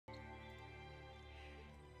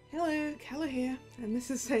Hello, Kalla here, and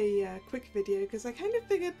this is a quick video because I kind of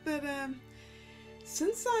figured that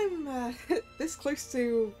since I'm this close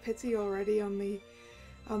to Pity already on the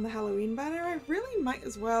Halloween banner, I really might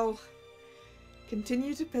as well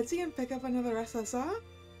continue to Pity and pick up another SSR.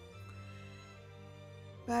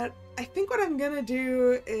 But I think what I'm gonna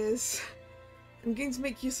do is I'm going to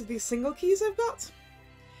make use of these single keys I've got.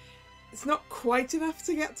 It's not quite enough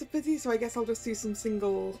to get to Pity, so I guess I'll just do some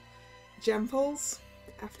single gem pulls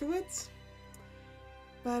afterwards.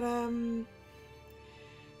 But so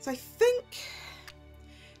I think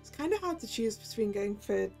it's kind of hard to choose between going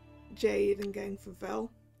for Jade and going for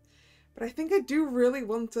Vil, but I think I do really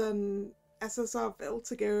want an SSR Vil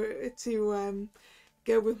to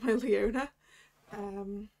go with my Leona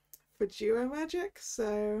for duo magic,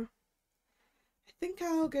 so I think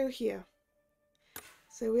I'll go here.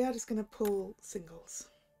 So we are just going to pull singles.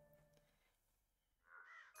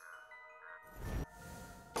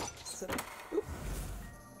 So, oop.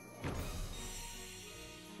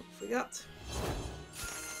 What have we got?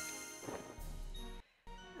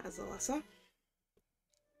 As a lesser.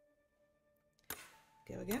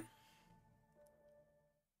 Go again.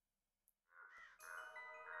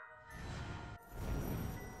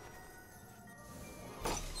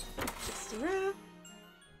 Just a rare.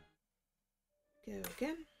 Go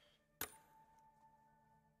again.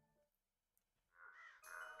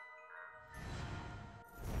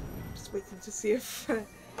 Just waiting to see if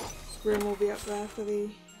Grim will be up there for the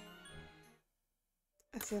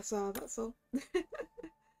SSR, that's all. I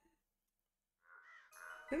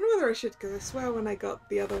don't know whether I should, because I swear when I got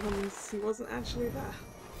the other ones he wasn't actually there.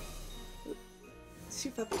 Oop.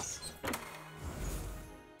 2 feathers.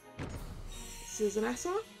 This is an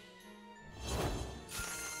SR.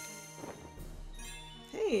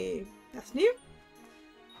 Hey, that's new.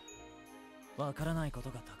 わからないこと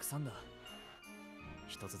がたくさんだ。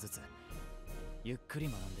一つずつゆっくり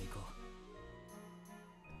学んでいこう。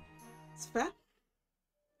It's fair.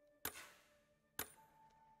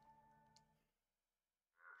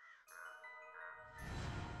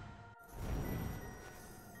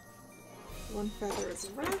 One feather is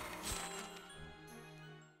a rare.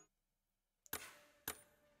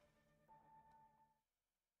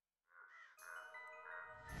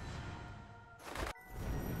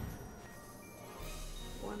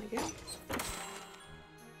 One again.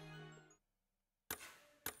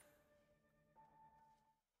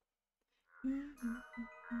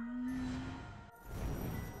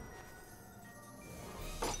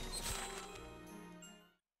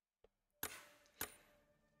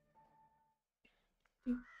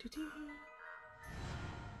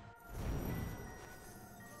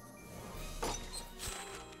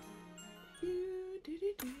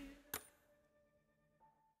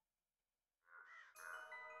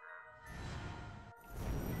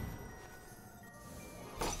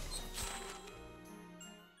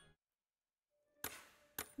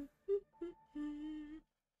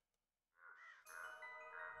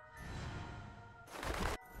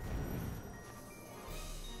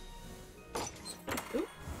 Ooh.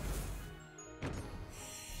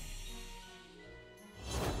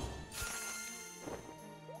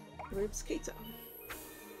 Robe Skater.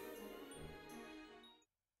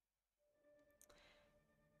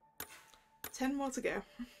 Ten more to go.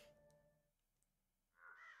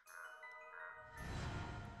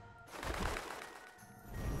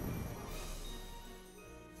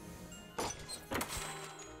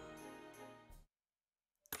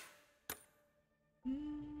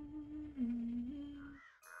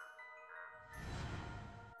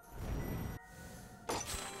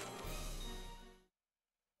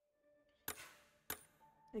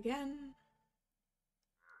 Again.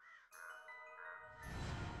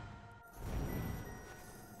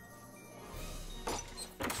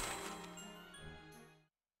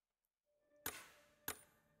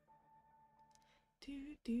 Do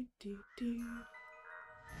do do do.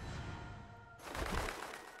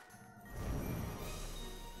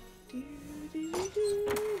 Do do do do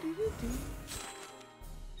do do.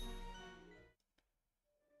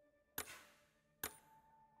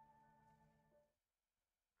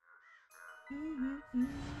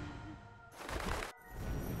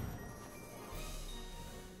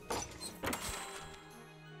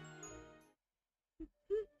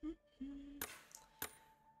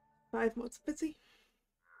 Five more to Pity.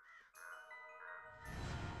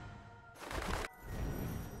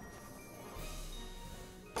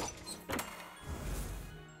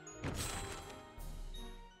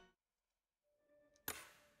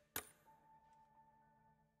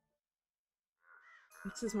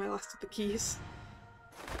 This is my last of the keys.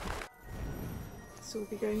 So we'll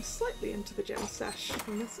be going slightly into the gem stash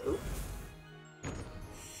from this. Oh.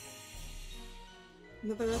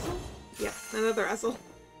 Another Ezel? Yeah, another Ezel.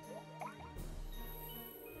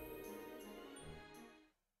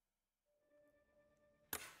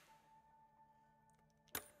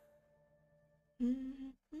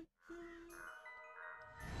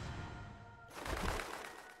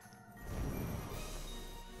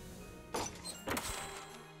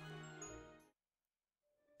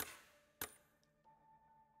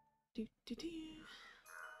 Do, do, do.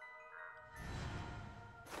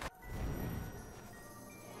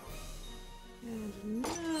 And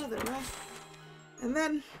another rest.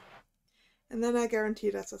 And then I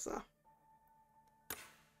guaranteed SSR.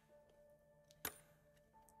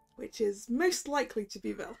 Which is most likely to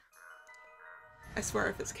be Vil. I swear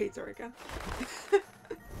if it's Kato again.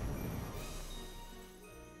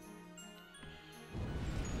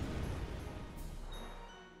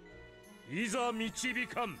 いざ導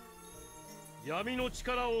かん闇の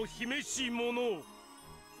力を秘めし者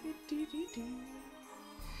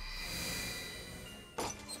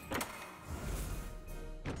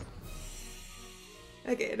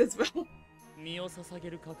Okay, it is Vil. 身を捧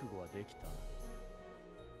げる覚悟はでき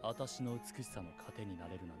た。私の美しさの糧にな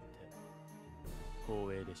れるなんて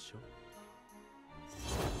光栄でしょ。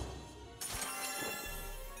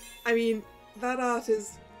I mean, that art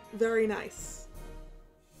is very nice.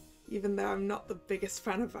 Even though I'm not the biggest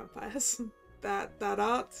fan of vampires. That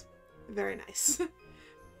art, very nice.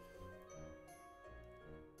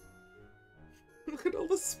 Look at all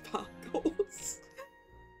the sparkles.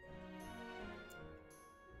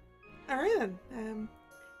 Alright then,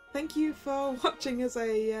 thank you for watching as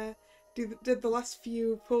I did the last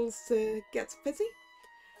few pulls to get to Pity.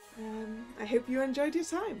 I hope you enjoyed your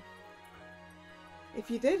time.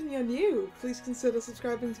 If you did and you're new, please consider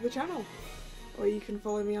subscribing to the channel. Or you can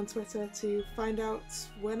follow me on Twitter to find out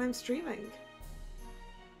when I'm streaming.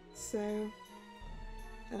 So,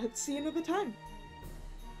 I hope to see you another time.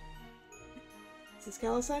 This is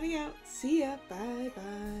Kalla signing out. See ya. Bye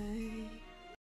bye.